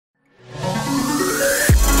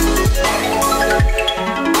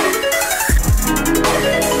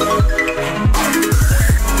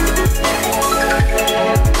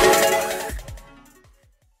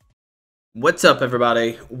What's up,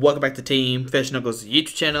 everybody? Welcome back to Team Fish Knuckles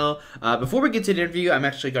YouTube channel. Before we get to the interview, I'm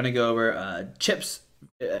actually going to go over Chip's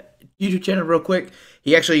YouTube channel real quick.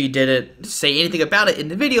 He actually didn't say anything about it in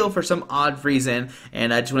the video for some odd reason,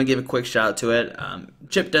 and I just want to give a quick shout out to it.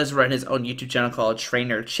 Chip does run his own YouTube channel called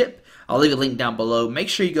Trainer Chip. I'll leave a link down below. Make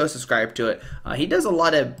sure you go subscribe to it. He does a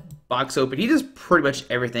lot of box open. He does pretty much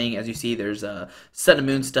everything. As you see, there's Sun and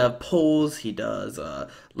Moon stuff, polls. He does a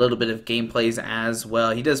little bit of gameplays as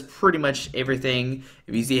well. He does pretty much everything.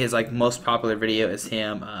 If you see his most popular video is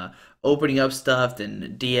him opening up stuff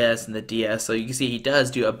and DS and the DS. So you can see he does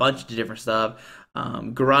do a bunch of different stuff.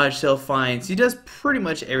 Garage sale finds. He does pretty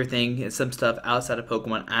much everything and some stuff outside of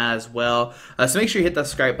Pokemon as well. So make sure you hit the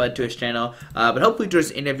subscribe button to his channel. But hopefully during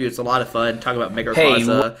this interview, it's a lot of fun. Talk about Mega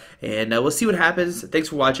Rayquaza, and we'll see what happens. Thanks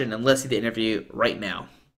for watching, and let's see the interview right now.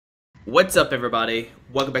 What's up, everybody?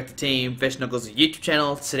 Welcome back to Team Fish Knuckles YouTube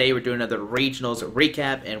channel. Today we're doing another regionals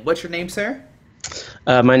recap. And what's your name, sir?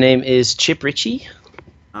 My name is Chip Ritchie.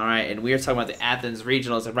 Alright, and we are talking about the Athens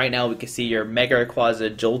Regionals, and right now we can see your Mega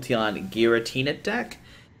Rayquaza Jolteon Giratina deck.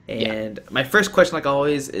 And my first question, like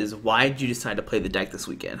always, is why did you decide to play the deck this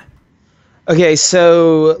weekend? Okay,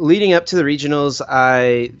 so leading up to the regionals,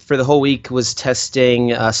 I, for the whole week, was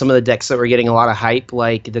testing some of the decks that were getting a lot of hype,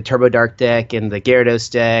 like the Turbo Dark deck and the Gyarados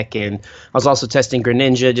deck, and I was also testing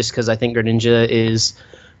Greninja just because I think Greninja is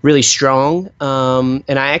really strong.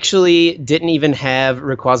 And I actually didn't even have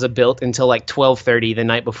Rayquaza built until like 12:30 the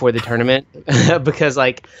night before the tournament because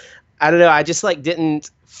I don't know, I just didn't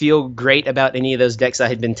feel great about any of those decks I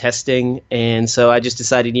had been testing, and so I just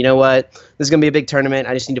decided, you know what, this is gonna be a big tournament.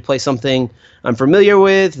 I just need to play something I'm familiar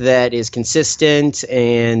with that is consistent,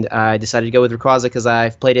 and I decided to go with Rayquaza because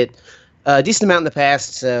I've played it a decent amount in the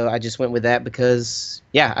past, so I just went with that because,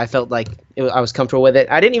 yeah, I felt like I was comfortable with it.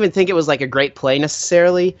 I didn't even think it was a great play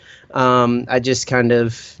necessarily. I just kind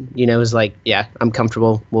of, was like, yeah, I'm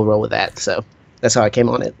comfortable. We'll roll with that. So that's how I came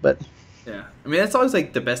on it. But yeah, I mean, that's always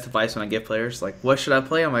the best advice when I give players, what should I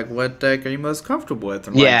play? I'm like, what deck are you most comfortable with?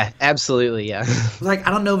 I'm yeah, absolutely, yeah.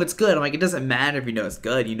 I don't know if it's good. I'm like, it doesn't matter if you know it's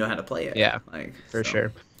good. You know how to play it. Yeah, for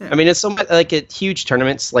sure. Yeah. I mean, it's so much at huge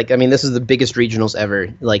tournaments. I mean, this is the biggest regionals ever.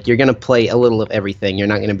 You're gonna play a little of everything. You're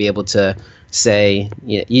not gonna be able to say,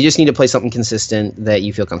 you just need to play something consistent that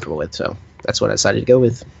you feel comfortable with. So that's what I decided to go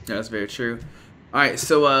with. Yeah, that's very true. All right,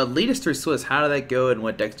 so lead us through Swiss. How did that go, and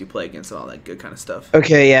what decks do you play against, and all that good kind of stuff?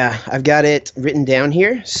 Okay, yeah, I've got it written down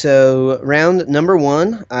here. So round number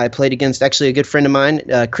 1, I played against actually a good friend of mine,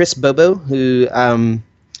 Chris Bobo, who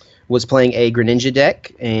was playing a Greninja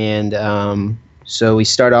deck, and so we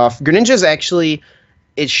start off. Greninja is actually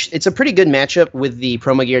it's a pretty good matchup with the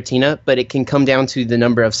Promo Giratina, but it can come down to the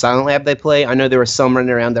number of Silent Lab they play. I know there were some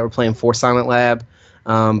running around that were playing 4 Silent Lab,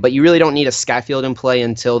 but you really don't need a Skyfield in play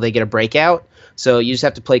until they get a breakout. So you just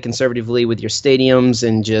have to play conservatively with your stadiums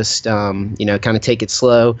and just, kind of take it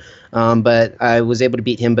slow. But I was able to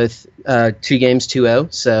beat him both 2 games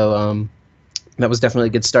 2-0. So that was definitely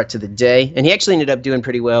a good start to the day. And he actually ended up doing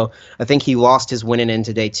pretty well. I think he lost his winning end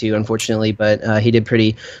to day 2, unfortunately, but he did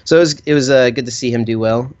pretty. So it was good to see him do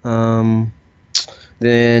well.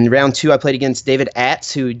 Then round 2, I played against David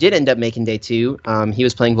Atz, who did end up making day 2. He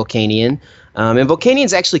was playing Volcanion. And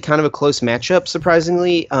Volcanion actually kind of a close matchup,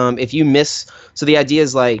 surprisingly. If you miss, so the idea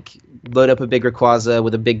is load up a big Rayquaza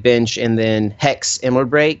with a big bench and then Hex Emerald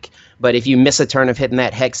Break. But if you miss a turn of hitting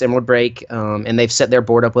that Hex Emerald Break, and they've set their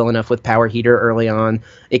board up well enough with Power Heater early on,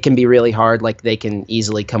 it can be really hard. They can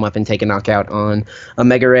easily come up and take a knockout on a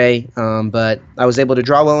Mega Ray. But I was able to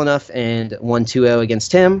draw well enough and won 2-0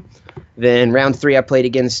 against him. Then round 3, I played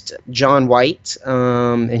against John White,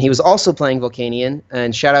 and he was also playing Volcanion.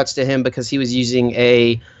 And shout-outs to him because he was using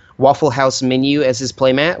a Waffle House menu as his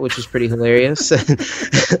playmat, which is pretty hilarious.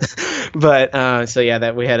 But so yeah,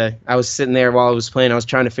 I was sitting there while I was playing. I was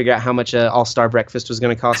trying to figure out how much All-Star breakfast was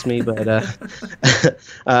going to cost me, but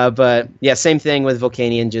but yeah, same thing with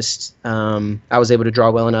Volcanion. Just I was able to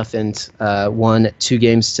draw well enough and won 2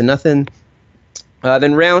 games to nothing.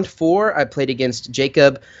 Then round 4, I played against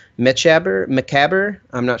Jacob Macabre.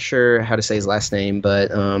 I'm not sure how to say his last name,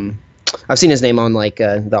 but I've seen his name on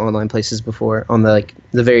the online places before, on the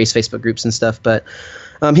various Facebook groups and stuff. But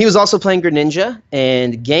he was also playing Greninja,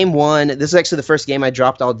 and game 1, this is actually the first game I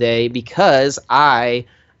dropped all day because I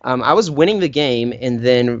was winning the game, and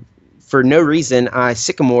then for no reason I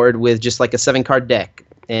sycamored with just a 7-card deck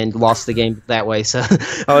and lost the game that way. So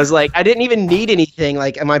I was I didn't even need anything.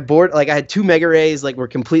 My board, I had 2 Mega Rays, were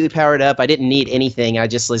completely powered up. I didn't need anything. I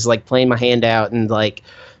just was playing my hand out and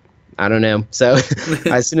I don't know. So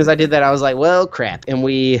as soon as I did that, I was like, well, crap. And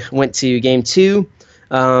we went to game 2.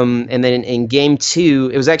 And then in game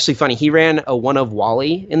 2, it was actually funny. He ran a one of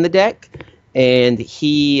Wally in the deck, and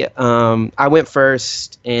I went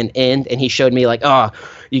first and he showed me like, oh,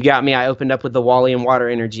 you got me. I opened up with the Wally and water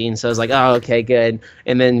energy, and so I was like, oh, okay, good.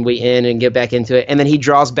 And then we end and get back into it, and then he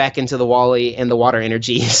draws back into the Wally and the water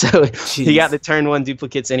energy, so he got the turn 1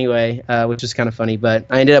 duplicates anyway, which was kind of funny. But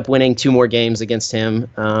I ended up winning 2 more games against him.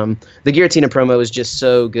 The Giratina promo was just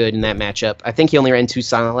so good in that matchup. I think he only ran 2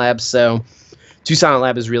 Silent Labs, so 2 Silent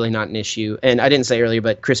Lab is really not an issue. And I didn't say earlier,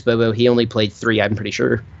 but Chris Bobo, he only played 3, I'm pretty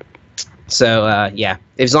sure. So, yeah,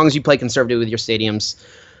 as long as you play conservative with your stadiums,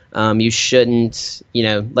 you shouldn't,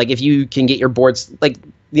 like if you can get your boards, like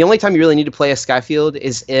the only time you really need to play a Skyfield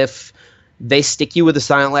is if they stick you with a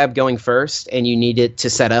Silent Lab going first and you need it to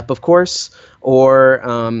set up, of course, or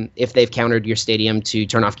if they've countered your stadium to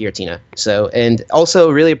turn off Giratina. So, and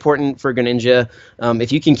also really important for Greninja,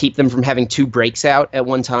 if you can keep them from having 2 breaks out at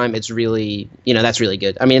one time, it's really, that's really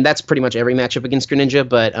good. I mean, that's pretty much every matchup against Greninja,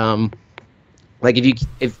 but like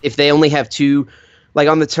if they only have 2, like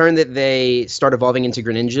on the turn that they start evolving into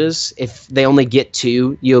Greninjas, if they only get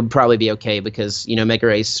 2, you'll probably be okay because Mega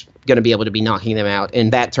Ray's going to be able to be knocking them out.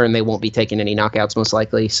 And that turn they won't be taking any knockouts most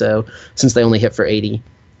likely. So since they only hit for 80.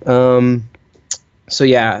 So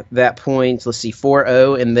yeah, that point, let's see,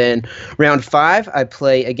 4-0. And then round 5, I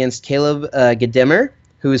play against Caleb Gademer,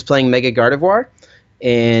 who is playing Mega Gardevoir,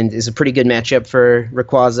 and is a pretty good matchup for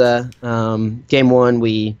Rayquaza. Game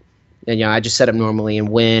 1, I just set up normally and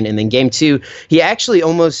win. And then game 2, he actually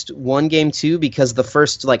almost won game 2 because the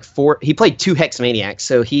first 4, he played 2 Hex Maniacs.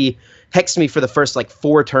 So he hexed me for the first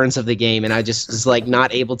 4 turns of the game, and I just was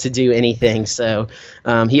not able to do anything. So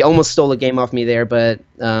he almost stole a game off me there, but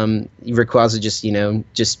Rayquaza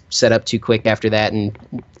just set up too quick after that, and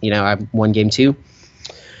I won game 2.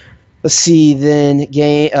 Let's see, then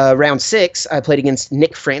round 6, I played against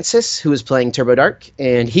Nick Francis, who was playing Turbo Dark,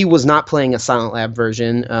 and he was not playing a Silent Lab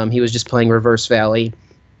version. He was just playing Reverse Valley,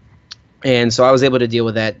 and so I was able to deal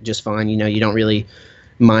with that just fine. You don't really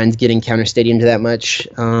mind getting counter stadium to that much.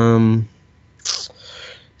 So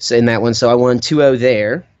in that one, so I won 2-0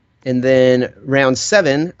 there. And then round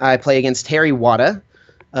 7, I play against Harry Wada,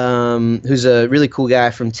 who's a really cool guy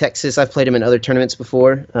from Texas. I've played him in other tournaments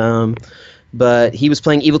before. But he was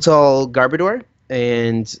playing Eviltal Garbodor,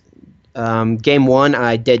 and game 1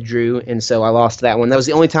 I dead drew, and so I lost that one. That was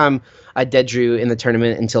the only time I dead drew in the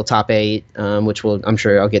tournament until top 8, which I'm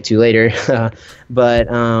sure I'll get to later. But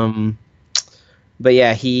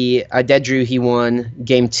yeah, I dead drew. He won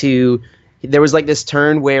game 2. There was this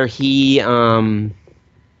turn where he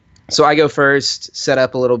so I go first, set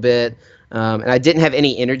up a little bit, and I didn't have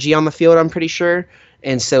any energy on the field, I'm pretty sure.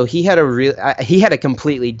 And so he had a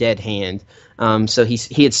completely dead hand. So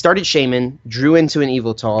he had started Shaman, drew into an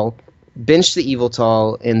Eviltal, benched the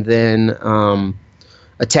Eviltal, and then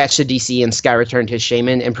attached a DC and Sky returned his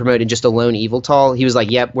Shaman and promoted just a lone Eviltal. He was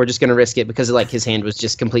like, "Yep, we're just gonna risk it," because his hand was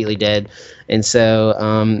just completely dead. And so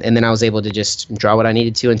and then I was able to just draw what I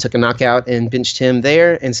needed to and took a knockout and benched him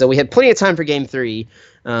there. And so we had plenty of time for game 3,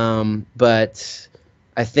 but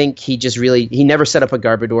I think he never set up a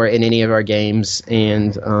Garbodor in any of our games,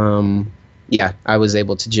 and yeah, I was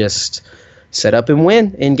able to just set up and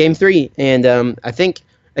win in game 3. And I think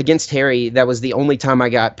against Harry, that was the only time I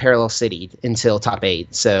got Parallel City'd until top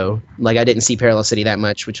 8. So I didn't see Parallel City that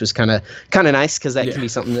much, which was kind of nice because that can be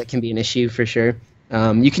something that can be an issue for sure.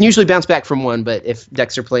 You can usually bounce back from 1, but if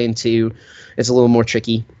decks are playing 2, it's a little more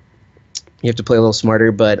tricky. You have to play a little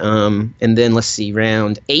smarter, but and then let's see,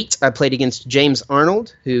 round 8, I played against James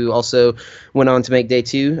Arnold, who also went on to make day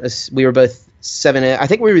 2. We were both 7-0. I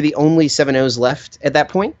think we were the only 7-0s left at that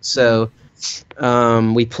point. So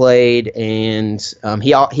we played, and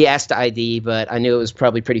he asked to ID, but I knew it was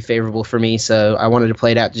probably pretty favorable for me, so I wanted to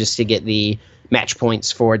play it out just to get the match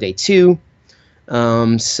points for day 2.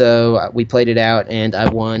 So we played it out, and I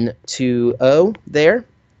won 2-0 there.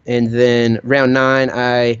 And then round 9,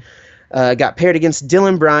 I got paired against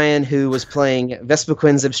Dylan Bryan, who was playing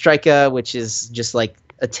Vespiquen Zebstrika, which is just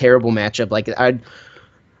a terrible matchup.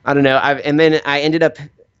 I don't know. And then I ended up.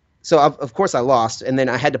 So of course I lost, and then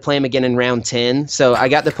I had to play him again in round 10. So I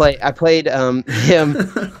got to play. I played him.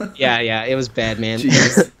 Yeah, it was bad, man.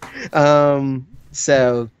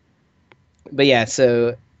 So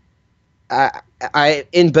I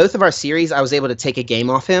in both of our series I was able to take a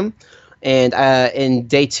game off him. And in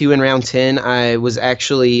day 2 in round 10, I was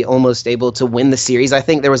actually almost able to win the series. I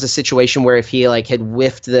think there was a situation where if he had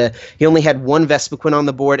whiffed he only had one Vespiquen on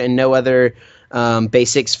the board and no other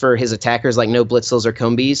basics for his attackers, like no blitzels or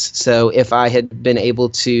combies. So if I had been able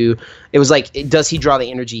to, it was like, does he draw the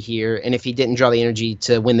energy here? And if he didn't draw the energy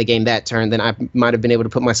to win the game that turn, then I might have been able to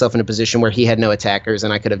put myself in a position where he had no attackers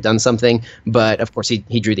and I could have done something. But of course,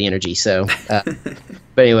 he drew the energy. So, but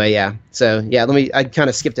anyway, yeah. So yeah, I kind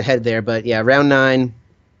of skipped ahead there, but yeah, round 9.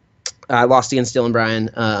 I lost against Dylan Bryan,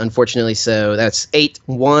 unfortunately. So that's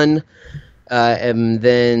 8-1. And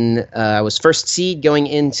then I was first seed going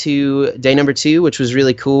into day number 2, which was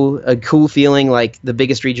really cool. A cool feeling, like the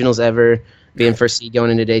biggest regionals ever, being first seed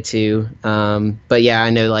going into day 2. But yeah, I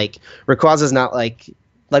know like Rayquaza's not like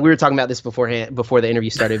we were talking about this before the interview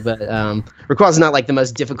started, but Rayquaza's not like the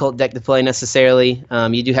most difficult deck to play necessarily.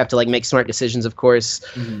 You do have to like make smart decisions, of course.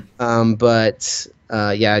 Mm-hmm. But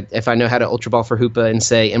yeah, if I know how to Ultra Ball for Hoopa and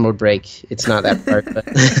say Emerald Break, it's not that hard. But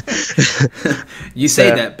you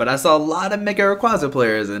say that, but I saw a lot of Mega Rayquaza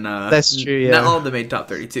players, and that's true. Yeah, not all of them made top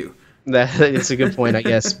 32. That's a good point, I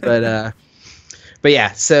guess. But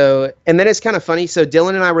yeah. So and then it's kind of funny. So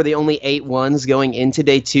Dylan and I were the only 8-1s going into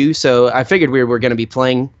day 2. So I figured we were going to be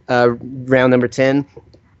playing round number 10.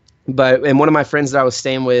 And one of my friends that I was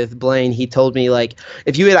staying with, Blaine, he told me like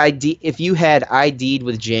if you had ID'd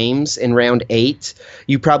with James in round 8,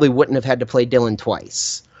 you probably wouldn't have had to play Dylan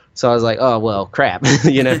twice. So I was like, oh well, crap,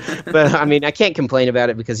 you know. But I mean, I can't complain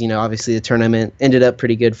about it because obviously the tournament ended up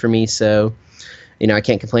pretty good for me. So I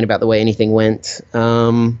can't complain about the way anything went.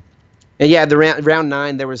 And yeah, the round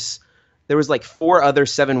 9, there was like 4 other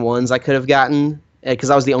 7-1s I could have gotten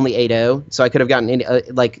because I was the only 8-0. So I could have gotten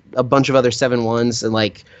like a bunch of other 7-1s and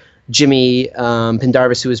like Jimmy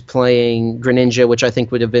Pendarvis, who was playing Greninja, which I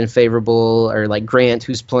think would have been favorable, or like Grant,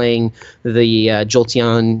 who's playing the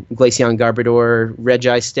Jolteon, Glaceon, Garbodor,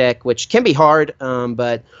 Regice deck, which can be hard,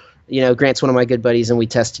 but Grant's one of my good buddies, and we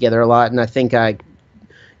test together a lot, and I think I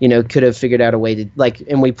could have figured out a way to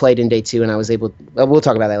and we played in day 2, and I was able. We'll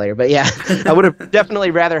talk about that later, but yeah, I would have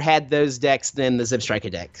definitely rather had those decks than the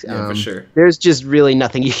Zipstriker deck. Yeah, for sure. There's just really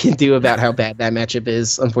nothing you can do about how bad that matchup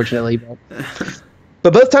is, unfortunately.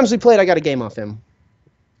 But both times we played, I got a game off him.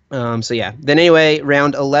 So yeah. Then anyway,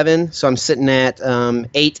 round 11. So I'm sitting at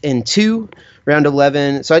 8-2. Round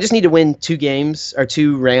 11. So I just need to win 2 games or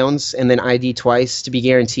 2 rounds, and then ID twice to be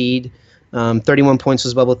guaranteed. 31 points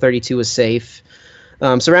was bubble. 32 was safe.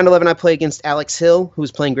 So round 11, I play against Alex Hill, who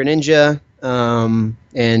was playing Greninja.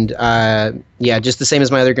 Yeah, just the same as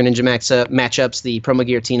my other Greninja matchups. The Promo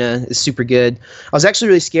Giratina is super good. I was actually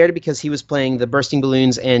really scared because he was playing the Bursting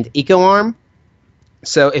Balloons and Eco Arm.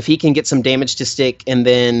 So if he can get some damage to stick, and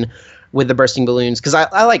then with the Bursting Balloons, because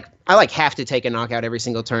I have to take a knockout every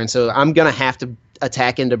single turn, so I'm gonna have to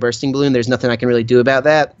attack into Bursting Balloon. There's nothing I can really do about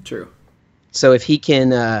that. True. So if he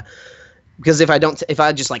can, because if I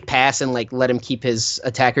just like pass and like let him keep his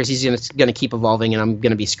attackers, he's gonna keep evolving, and I'm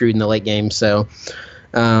gonna be screwed in the late game. So,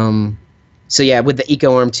 so yeah, with the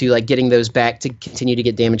Eco Arm too, like getting those back to continue to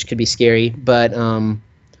get damage could be scary, but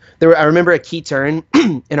I remember a key turn.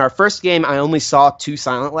 In our first game, I only saw 2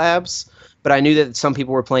 Silent Labs, but I knew that some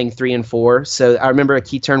people were playing 3 and 4. So I remember a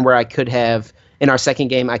key turn where I could have, in our second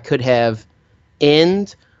game, I could have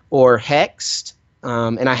End or Hexed,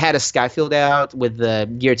 and I had a Skyfield out with the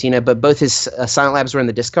Giratina, but both his Silent Labs were in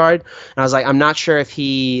the discard. And I was like, I'm not sure if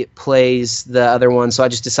he plays the other one, so I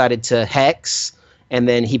just decided to Hex, and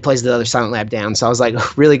then he plays the other Silent Lab down. So I was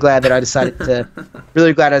like really glad that I decided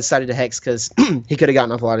to Hex, because he could have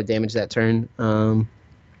gotten off a lot of damage that turn.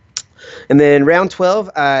 And then round 12,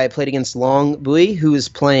 I played against Long Bui, who was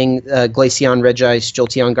playing Glaceon, Regice,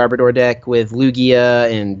 Jolteon, Garbodor deck with Lugia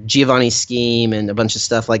and Giovanni's Scheme and a bunch of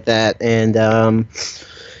stuff like that. And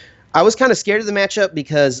I was kind of scared of the matchup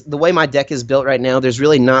because the way my deck is built right now, there's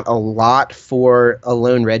really not a lot for a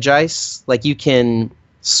lone Regice. Like you can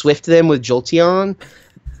Swift them with Jolteon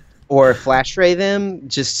or Flash Ray them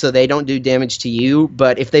just so they don't do damage to you.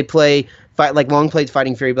 But if they play like Long played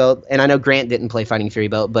Fighting Fury Belt, and I know Grant didn't play Fighting Fury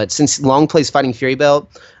Belt, but since Long plays Fighting Fury Belt,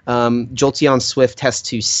 Jolteon Swift has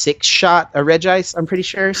to 6-shot a Regice, I'm pretty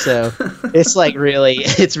sure. So it's like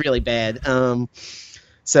it's really bad.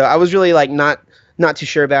 So I was really like not too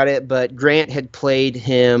sure about it, but Grant had played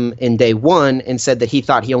him in day 1 and said that he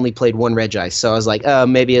thought he only played 1 Regice. So I was like, oh,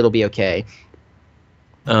 maybe it'll be okay.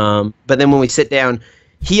 But then when we sit down,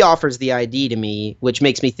 he offers the ID to me, which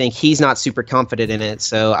makes me think he's not super confident in it.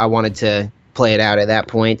 So I wanted to play it out at that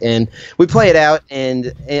point. And we play it out,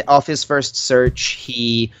 and off his first search,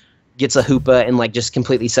 he gets a Hoopa and like just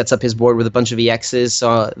completely sets up his board with a bunch of EXs.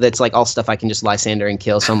 So that's like all stuff I can just Lysander and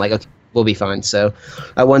kill. So I'm like, okay, we'll be fine. So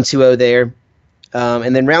I won 2-0 there.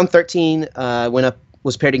 And then round 13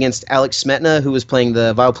 was paired against Alex Smetna, who was playing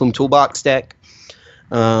the Vileplume Toolbox deck.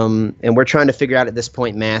 And we're trying to figure out at this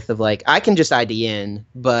point math of like, I can just ID in,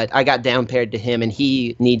 but I got down paired to him and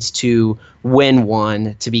he needs to win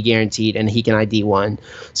one to be guaranteed and he can ID one.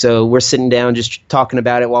 So we're sitting down just talking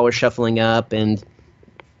about it while we're shuffling up, and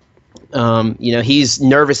he's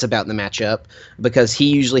nervous about the matchup because he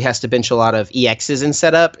usually has to bench a lot of EXs in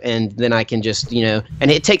setup, and then I can just,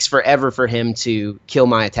 and it takes forever for him to kill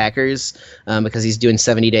my attackers because he's doing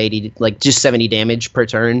 70 to 80, like just 70 damage per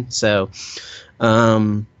turn. So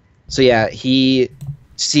yeah, he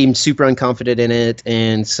seemed super unconfident in it,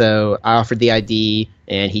 and so I offered the ID,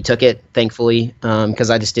 and he took it, thankfully, because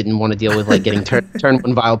I just didn't want to deal with like getting turn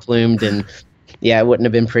one vile plumed, and yeah, it wouldn't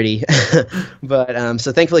have been pretty. But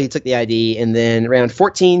so thankfully he took the ID, and then round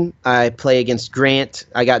 14 I play against Grant.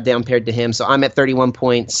 I got down paired to him, so I'm at 31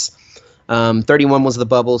 points. 31 was the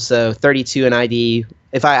bubble, so 32 in ID.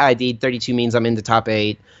 If I ID'd, 32 means I'm in the top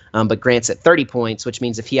 8. But Grant's at 30 points, which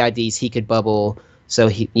means if he IDs, he could bubble. So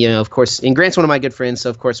he, of course, and Grant's one of my good friends, so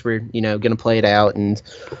of course we're, going to play it out. And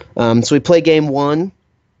so we play game 1,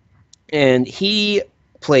 and he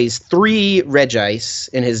plays 3 Regice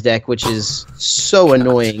in his deck, which is so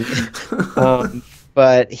annoying.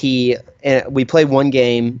 But we play one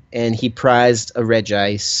game, and he prized a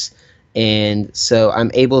Regice. And so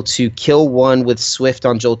I'm able to kill one with Swift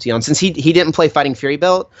on Jolteon. Since he didn't play Fighting Fury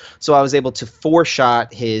Belt, so I was able to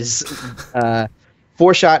four-shot his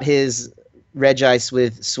Regice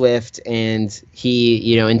with Swift, and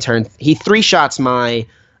he, in turn, he 3-shots my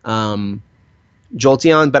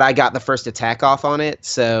Jolteon, but I got the first attack off on it,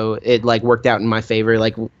 so it like worked out in my favor,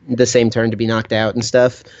 like the same turn to be knocked out and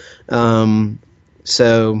stuff. And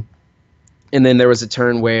then there was a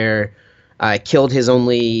turn where I killed his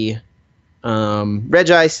only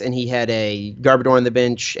Regice, and he had a Garbodor on the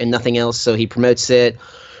bench and nothing else, so he promotes it,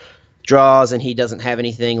 draws, and he doesn't have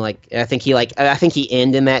anything. Like I think he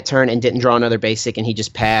ended in that turn and didn't draw another basic, and he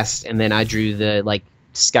just passed. And then I drew the like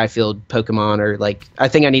Skyfield Pokemon, or like I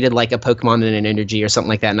think I needed like a Pokemon and an energy or something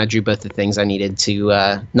like that, and I drew both the things I needed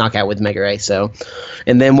to knock out with Mega Ray. So,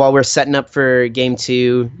 and then while we're setting up for game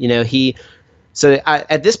 2,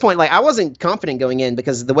 at this point, like I wasn't confident going in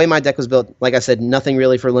because the way my deck was built, like I said, nothing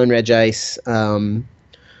really for Lone Regice,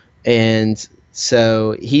 and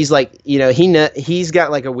so he's like, he's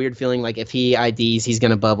got like a weird feeling like if he IDs, he's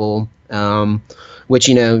gonna bubble, which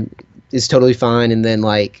is totally fine. And then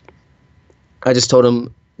like I just told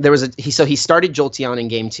him he started Jolteon in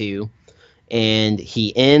game 2, and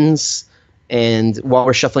he ends, and while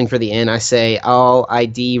we're shuffling for the end, I say I'll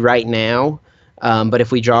ID right now. But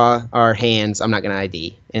if we draw our hands, I'm not going to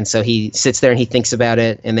ID. And so he sits there and he thinks about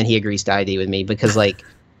it, and then he agrees to ID with me because, like,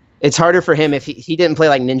 it's harder for him if he didn't play,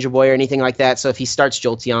 like, Ninja Boy or anything like that. So if he starts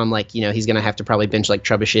Jolteon, like, he's going to have to probably bench, like,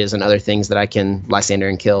 Trebushes and other things that I can Lysander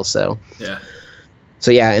and kill. So, yeah. So,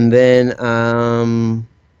 yeah, and then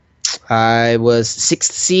I was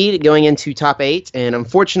 6th seed going into top 8, and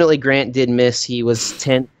unfortunately Grant did miss. He was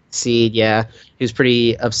 10th seed, yeah. He was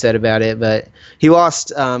pretty upset about it, but he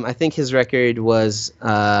lost. I think his record was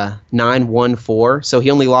 9-1-4, so he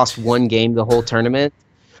only lost one game the whole tournament,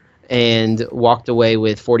 and walked away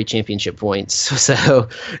with 40 championship points. So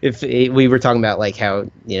we were talking about like how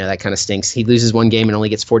that kind of stinks. He loses one game and only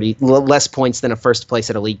gets 40 less points than a first place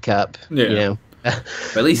at a League Cup. Yeah.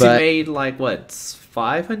 But at least he made like what,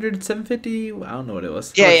 500, 750? I don't know what it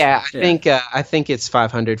was. Yeah. I think it's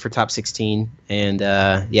 500 for top 16, and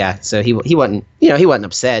so he wasn't he wasn't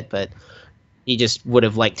upset, but he just would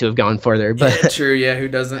have liked to have gone further. But yeah, true. Yeah, who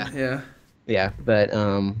doesn't? Yeah. But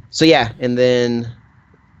so yeah, and then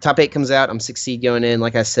top 8 comes out. I'm 6th seed going in.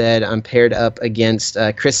 Like I said, I'm paired up against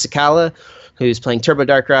Chris Sakala, who's playing Turbo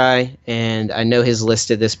Darkrai, and I know his list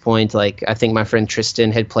at this point. Like, I think my friend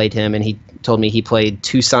Tristan had played him, and he told me he played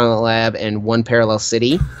 2 Silent Lab and 1 Parallel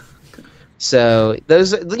City. So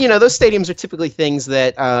those stadiums are typically things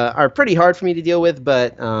that are pretty hard for me to deal with,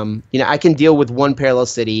 but I can deal with 1 Parallel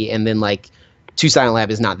City, and then like 2 Silent Lab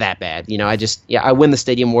is not that bad. I win the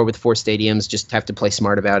stadium war with 4 stadiums. Just have to play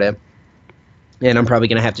smart about it. And I'm probably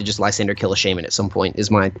going to have to just Lysander kill a Shaman at some point is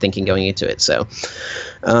my thinking going into it. So,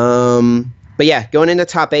 but yeah, going into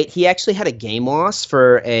top 8, he actually had a game loss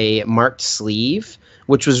for a marked sleeve,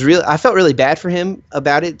 which was I felt really bad for him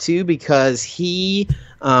about it too, because he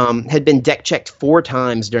had been deck checked 4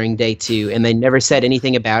 times during day 2, and they never said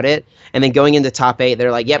anything about it. And then going into top 8,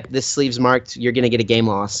 they're like, "Yep, this sleeve's marked. You're gonna get a game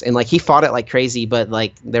loss." And like he fought it like crazy, but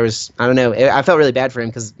like there was, I don't know. I felt really bad for him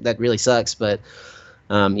because that really sucks. But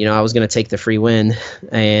I was gonna take the free win,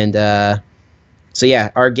 and so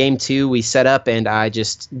yeah, our game 2 we set up, and I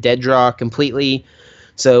just dead draw completely.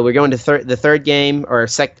 So we're going to the third game, or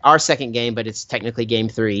our second game, but it's technically game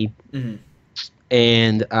 3. Mm-hmm.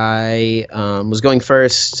 and I was going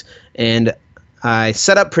first, and I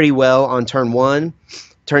set up pretty well on turn 1.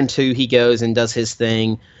 Turn 2, he goes and does his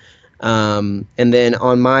thing. And then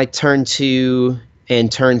on my turn 2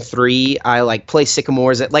 and turn 3, I like play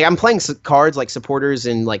Sycamores. Like I'm playing cards like supporters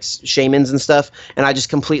and like shamans and stuff, and I just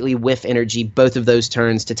completely whiff energy both of those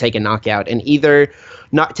turns to take a knockout. And either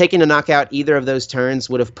not taking a knockout either of those turns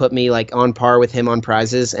would have put me like on par with him on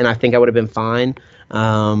prizes, and I think I would have been fine.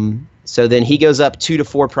 So then he goes up 2 to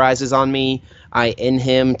 4 prizes on me. I end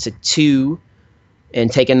him to 2 and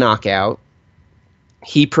take a knockout.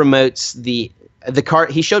 He promotes the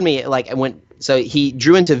card. He showed me like I went. So he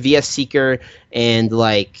drew into VS Seeker and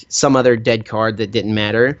like some other dead card that didn't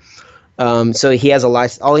matter. So he has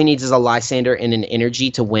all he needs is a Lysander and an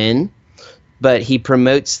energy to win. But he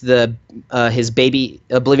promotes his baby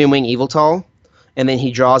Oblivion Wing Eviltall, and then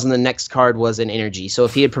he draws, and the next card was an energy. So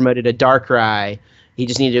if he had promoted a Darkrai, he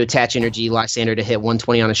just needed to attach energy Lysander to hit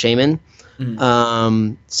 120 on a Shaman.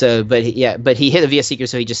 Mm-hmm. But he hit a VS Seeker,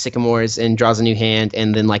 so he just Sycamores and draws a new hand,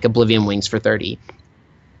 and then like Oblivion Wings for 30.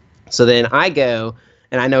 So then I go,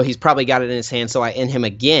 and I know he's probably got it in his hand, so I end him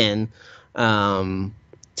again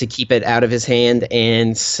to keep it out of his hand,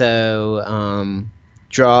 and so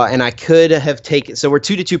draw. And I could have taken, so we're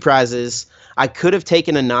 2 to 2 prizes. I could have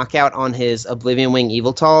taken a knockout on his Oblivion Wing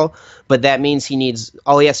Eviltall, but that means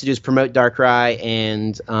all he has to do is promote Darkrai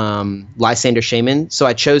and Lysander Shaman. So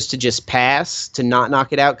I chose to just pass to not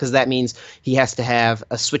knock it out, because that means he has to have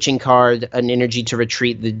a switching card, an energy to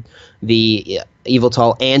retreat the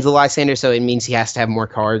Eviltall and the Lysander. So it means he has to have more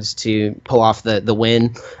cards to pull off the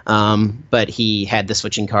win. But he had the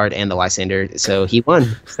switching card and the Lysander, so he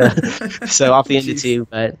won. So off the end of 2.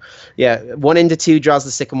 But yeah, 1 into 2 draws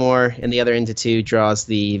the Sycamore, and the other into 2 draws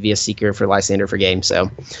the VS Seeker for Lysander for game.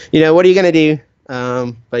 So, what are you going to do?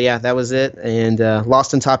 But yeah, that was it. And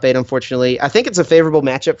lost in top 8, unfortunately. I think it's a favorable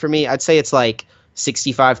matchup for me. I'd say it's like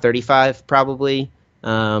 65-35 probably.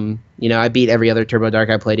 I beat every other Turbo Dark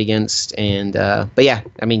I played against. And but yeah,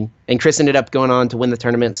 and Chris ended up going on to win the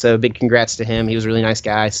tournament. So big congrats to him. He was a really nice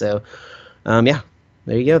guy. So yeah,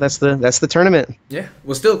 there you go. That's the tournament. Yeah.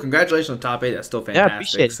 Well, still, congratulations on top 8. That's still fantastic. Yeah,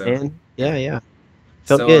 appreciate it, man. Yeah.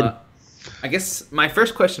 Felt good. I guess my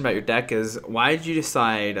first question about your deck is, why did you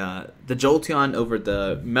decide the Jolteon over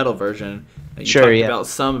the metal version? You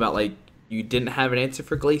talked about like you didn't have an answer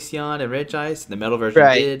for Glaceon and Regice. The metal version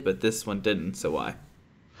did, but this one didn't. So why?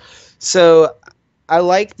 So I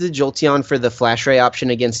like the Jolteon for the Flash Ray option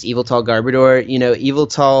against Eviltall Garbodor.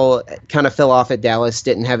 Eviltall kind of fell off at Dallas,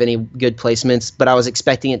 didn't have any good placements, but I was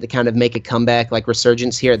expecting it to kind of make a comeback, like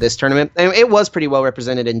resurgence here at this tournament. And it was pretty well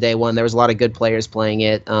represented in day 1. There was a lot of good players playing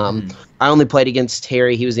it. I only played against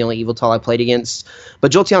Terry. He was the only Eviltall I played against.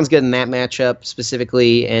 But Jolteon's good in that matchup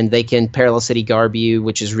specifically, and they can Parallel City Garb you,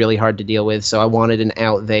 which is really hard to deal with, so I wanted an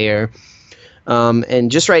out there. And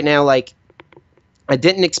just right now, like, I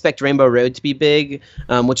didn't expect Rainbow Road to be big,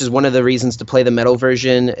 which is one of the reasons to play the metal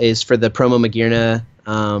version is for the promo Magearna.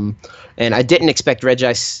 And I didn't expect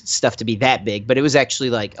Regice stuff to be that big, but it was actually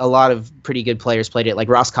like a lot of pretty good players played it. Like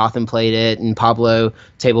Ross Cawthon played it, and Pablo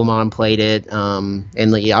Tablemon played it,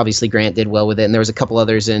 and like, obviously Grant did well with it, and there was a couple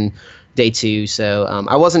others in day 2. So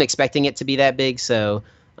I wasn't expecting it to be that big. So,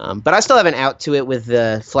 but I still have an out to it with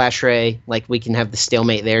the Flash Ray. Like we can have the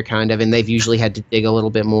stalemate there kind of, and they've usually had to dig a little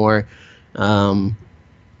bit more. And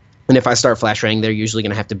if I start Flash Raying, they're usually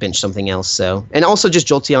going to have to bench something else. So, and also just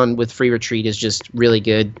Jolteon with free retreat is just really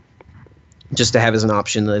good, just to have as an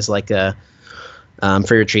option as like a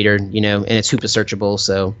free retreater, and it's Hoopa searchable.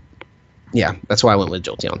 So, yeah, that's why I went with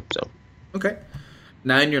Jolteon. So, okay.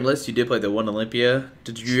 Now in your list, you did play the One Olympia.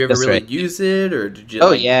 Did you ever use it, or did you?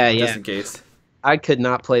 Just in case. I could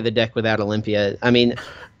not play the deck without Olympia. I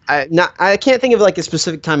can't think of like a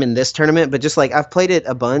specific time in this tournament, but just like I've played it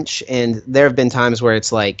a bunch, and there have been times where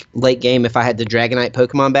it's like late game if I had the Dragonite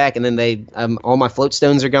Pokemon back, and then all my float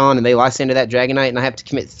stones are gone, and they Lysander that Dragonite, and I have to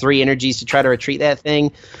commit 3 energies to try to retreat that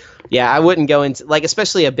thing. Yeah, I wouldn't go into like,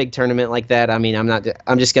 especially a big tournament like that.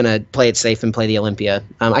 I'm just gonna play it safe and play the Olympia.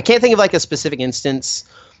 I can't think of like a specific instance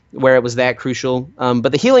where it was that crucial,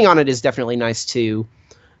 but the healing on it is definitely nice too.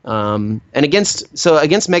 And against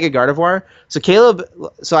Mega Gardevoir,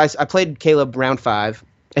 I played Caleb round 5,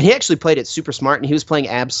 and he actually played it super smart, and he was playing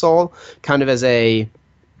Absol kind of as a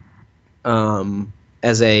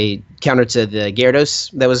counter to the Gyarados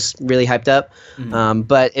that was really hyped up.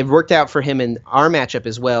 But it worked out for him in our matchup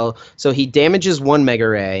as well. So he damages 1 Mega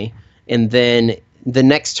Ray, and then the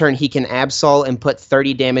next turn he can Absol and put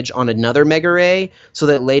 30 damage on another Mega Ray, so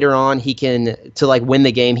that later on he can, to like win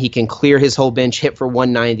the game, he can clear his whole bench, hit for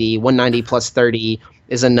 190. 190 plus 30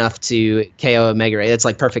 is enough to KO a Mega Ray. That's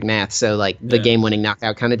like perfect math. So like the game-winning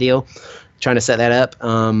knockout kind of deal. Trying to set that up.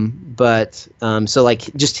 So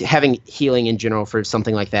like just having healing in general for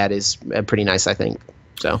something like that is pretty nice, I think.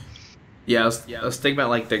 So. Yeah, I was thinking about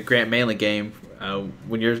like the Grant Mainland game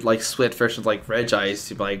when you're like split versus like Regice.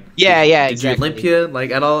 You like did exactly. you Olympia like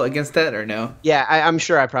at all against that or no? Yeah, I'm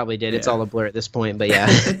sure I probably did. It's all a blur at this point, but yeah,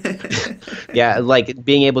 yeah, like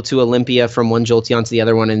being able to Olympia from one Jolteon to the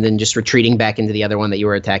other one, and then just retreating back into the other one that you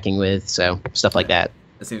were attacking with. So stuff like that.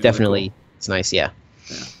 Definitely, really cool. It's nice. Yeah.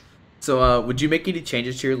 So, would you make any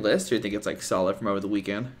changes to your list, or do you think it's like solid from over the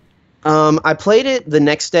weekend? I played it the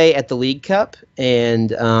next day at the League Cup, and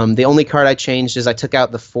the only card I changed is I took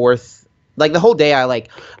out the fourth. Like the whole day, I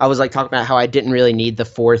was like talking about how I didn't really need the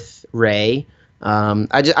fourth Ray.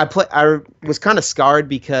 I was kind of scarred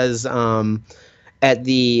because at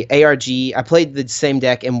the ARG, I played the same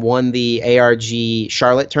deck and won the ARG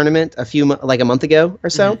Charlotte tournament a month ago or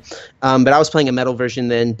so. But I was playing a metal version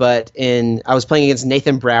then. But I was playing against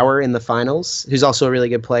Nathan Brower in the finals, who's also a really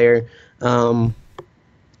good player.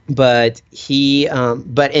 But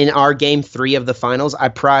in our game 3 of the finals, I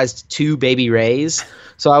prized 2 baby Rays.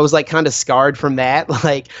 So I was like kind of scarred from that.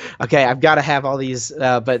 Like, okay, I've got to have all these.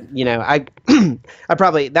 But you know, I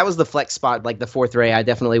probably, that was the flex spot, like the 4th Ray. I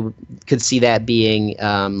definitely could see that being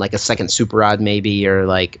like a second Super Rod maybe, or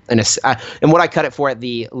like and what I cut it for at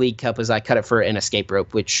the League Cup was I cut it for an escape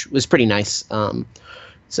rope, which was pretty nice.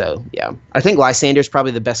 So yeah, I think Lysander's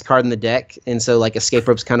probably the best card in the deck, and so like Escape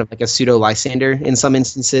Rope's kind of like a pseudo Lysander in some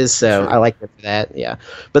instances. So I like that. Yeah,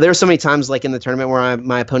 but there were so many times like in the tournament where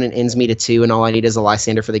my opponent ends me to 2, and all I need is a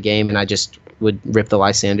Lysander for the game, and I just would rip the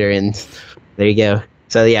Lysander, and there you go.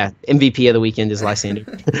 So yeah, MVP of the weekend is Lysander.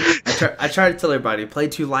 I try to tell everybody play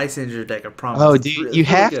 2 Lysander deck. I promise. Oh, dude, you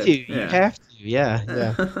have to. You have to.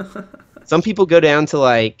 Yeah. Some people go down to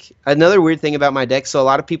like another weird thing about my deck. So a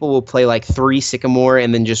lot of people will play like 3 Sycamore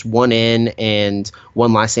and then just 1 N and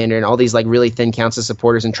 1 Lysander and all these like really thin counts of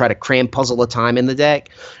supporters and try to cram puzzle a time in the deck.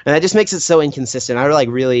 And that just makes it so inconsistent. I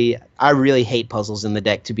really hate puzzles in the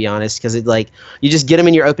deck, to be honest, because it like you just get them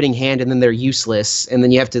in your opening hand and then they're useless, and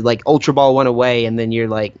then you have to like Ultra Ball one away, and then you're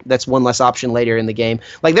like that's one less option later in the game.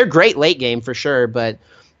 Like they're great late game for sure, but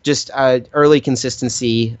just early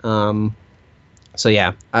consistency. So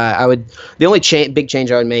yeah, the only big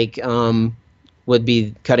change I would make would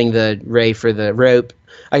be cutting the Ray for the rope.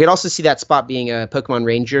 I could also see that spot being a Pokemon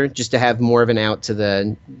Ranger, just to have more of an out to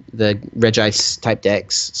the Regice type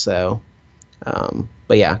decks. So,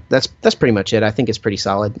 but yeah, that's pretty much it. I think it's pretty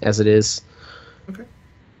solid as it is. Okay.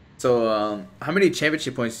 So, how many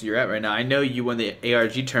championship points are you at right now? I know you won the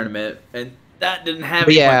ARG tournament, and that didn't have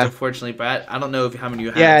any points, unfortunately. But I don't know how many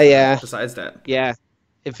you have. Yeah. Besides that. Yeah.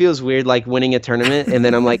 It feels weird like winning a tournament and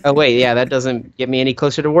then I'm like, oh wait, yeah, that doesn't get me any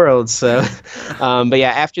closer to Worlds. So, but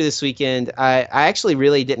yeah, after this weekend, I actually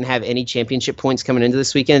really didn't have any championship points coming into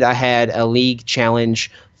this weekend. I had a league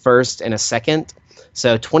challenge first and a second.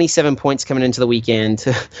 So 27 points coming into the weekend.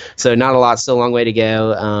 So not a lot, still a long way to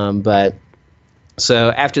go. But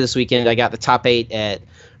so after this weekend, I got the top 8 at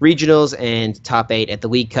regionals and top 8 at the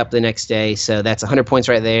League Cup the next day. So that's 100 points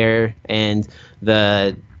right there. And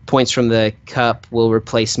the points from the cup will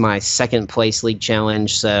replace my second place league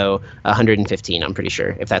challenge, so 115, I'm pretty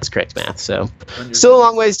sure, if that's correct math. So still a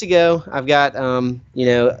long ways to go. I've got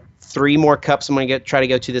 3 more cups I'm going to try to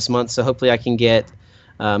go to this month, so hopefully I can get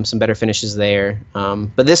some better finishes there.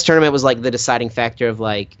 But this tournament was like the deciding factor of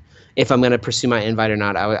like if I'm going to pursue my invite or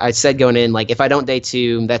not. I said going in, like, if I don't day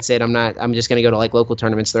 2, that's it. I'm just going to go to like local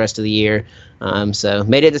tournaments the rest of the year. So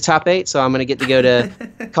made it to top 8. So I'm going to get to go to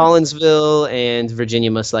Collinsville and Virginia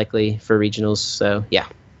most likely for regionals. So yeah.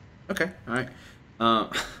 Okay. All right. I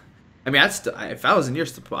mean, if I was in your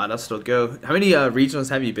spot, I'd still go. How many regionals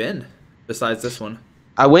have you been besides this one?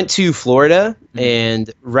 I went to Florida,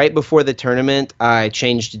 and right before the tournament, I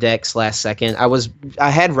changed decks last second. I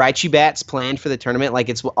had Raichu Bats planned for the tournament, like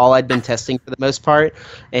it's all I'd been testing for the most part,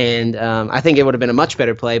 and I think it would have been a much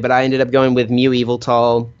better play, but I ended up going with Mew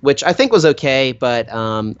Eviltal, which I think was okay, but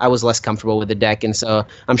I was less comfortable with the deck, and so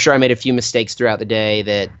I'm sure I made a few mistakes throughout the day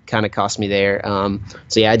that kind of cost me there.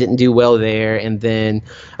 So yeah, I didn't do well there, and then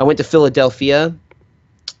I went to Philadelphia.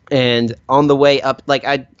 And on the way up, like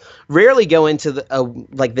I rarely go into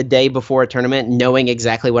the day before a tournament knowing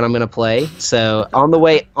exactly what I'm going to play. So on the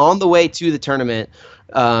way to the tournament,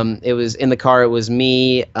 it was in the car. It was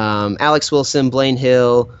me, Alex Wilson, Blaine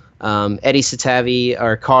Hill, Eddie Satavi,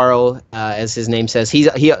 or Carl, as his name says, he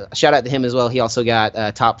shout out to him as well. He also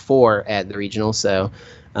got top 4 at the regional, so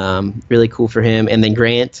really cool for him. And then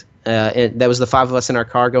Grant. And that was the 5 of us in our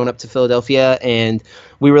car going up to Philadelphia, and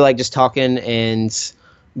we were like just talking, and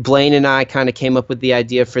Blaine and I kind of came up with the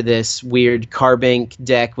idea for this weird Carbink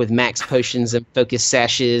deck with max potions and focus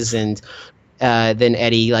sashes, and then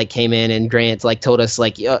Eddie like came in, and Grant like told us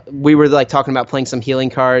like we were like talking about playing some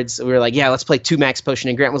healing cards. We were like, yeah, let's play 2 max potion,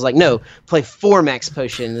 and Grant was like, no, play 4 max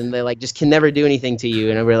potion, and they like just can never do anything to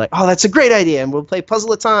you. And we were like, oh, that's a great idea, and we'll play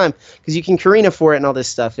Puzzle of Time because you can Karina for it and all this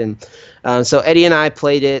stuff. And so Eddie and I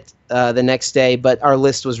played it the next day, but our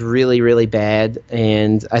list was really really bad,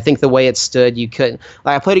 and I think the way it stood, you couldn't.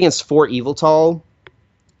 Like I played against 4 Evil Tall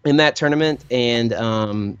in that tournament,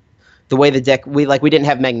 and the way the deck we didn't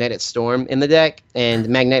have Magnetic Storm in the deck, and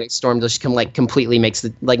Magnetic Storm just completely makes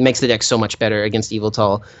the deck so much better against Evil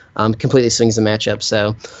Tall. Completely swings the matchup.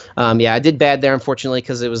 So yeah, I did bad there, unfortunately,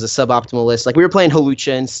 because it was a suboptimal list. Like we were playing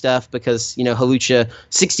Halucha and stuff because Halucha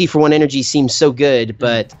 60 for 1 energy seems so good,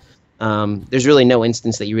 but there's really no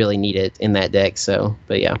instance that you really need it in that deck. So,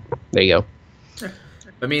 but yeah, there you go.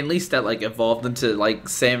 I mean, at least that like evolved into like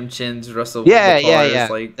Sam Chin's Russell. Yeah.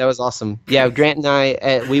 Like that was awesome. Yeah, Grant and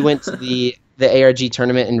I we went to the ARG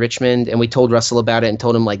tournament in Richmond, and we told Russell about it and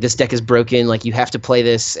told him like this deck is broken. Like you have to play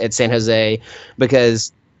this at San Jose,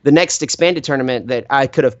 because the next expanded tournament that I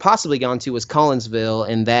could have possibly gone to was Collinsville,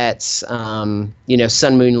 and that's Sun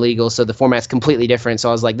Moon legal, so the format's completely different. So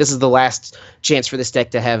I was like, this is the last chance for this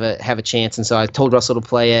deck to have a chance, and so I told Russell to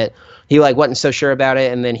play it. He like wasn't so sure about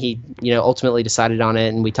it, and then he ultimately decided on it,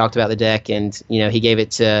 and we talked about the deck, and he gave it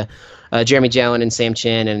to Jeremy Jalen and Sam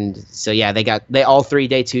Chin, and so yeah, they all 3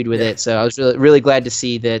 day 2'd with it. So I was really really glad to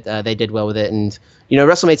see that they did well with it, and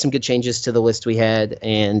Russell made some good changes to the list we had,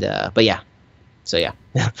 and but yeah. So yeah,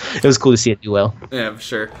 it was cool to see it do well. Yeah, for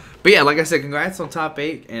sure. But yeah, like I said, congrats on top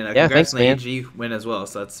 8, and congrats thanks, on the man. AG win as well.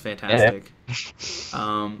 So that's fantastic.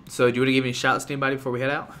 So do you want to give any shout-outs to anybody before we head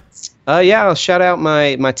out? Yeah, I'll shout out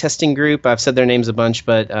my testing group. I've said their names a bunch,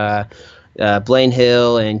 but Blaine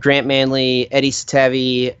Hill and Grant Manley, Eddie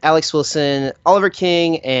Satavi, Alex Wilson, Oliver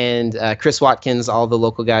King, and Chris Watkins, all the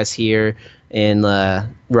local guys here in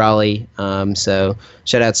Raleigh. So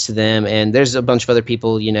shout outs to them, and there's a bunch of other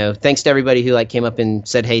people. Thanks to everybody who like came up and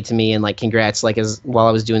said hey to me and like congrats while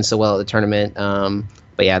I was doing so well at the tournament.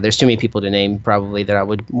 But yeah, there's too many people to name probably that I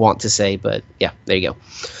would want to say, but yeah, there you go.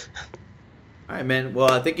 All right, man.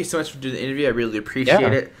 Well, thank you so much for doing the interview. I really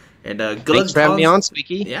appreciate it. And good thanks luck for having me on,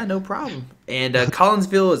 Squeaky. Yeah, no problem. And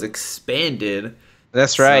Collinsville is expanded.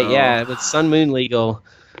 That's right. Yeah, with Sun Moon legal.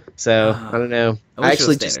 So I don't know. I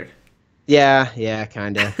actually just. Yeah,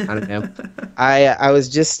 kind of. I don't know. I was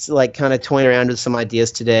just like kind of toying around with some ideas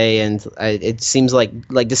today, and it seems like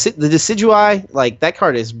the Decidueye, like that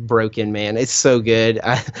card is broken, man. It's so good.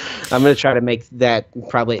 I'm gonna try to make that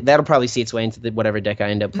that'll probably see its way into whatever deck I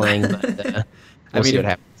end up playing. But we'll see what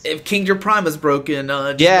happens. If Kingdra Prime is broken,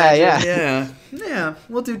 yeah,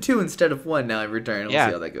 we'll do 2 instead of 1 now every turn. We'll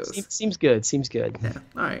see how that goes. Seems good. Yeah.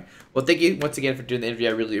 All right. Well, thank you once again for doing the interview.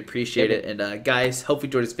 I really appreciate it. And guys, hope you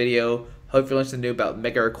enjoyed this video. Hope you learned something new about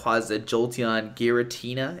Mega Rayquaza, Jolteon,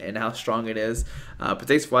 Giratina, and how strong it is. But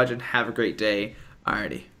thanks for watching. Have a great day.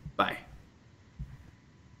 Alrighty. Bye.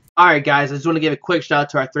 Alright guys, I just want to give a quick shout out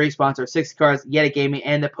to our 3 sponsors, 60 Cards, Yeti Gaming,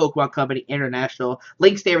 and the Pokemon Company International.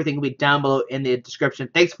 Links to everything will be down below in the description.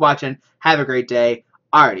 Thanks for watching. Have a great day.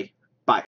 Alrighty.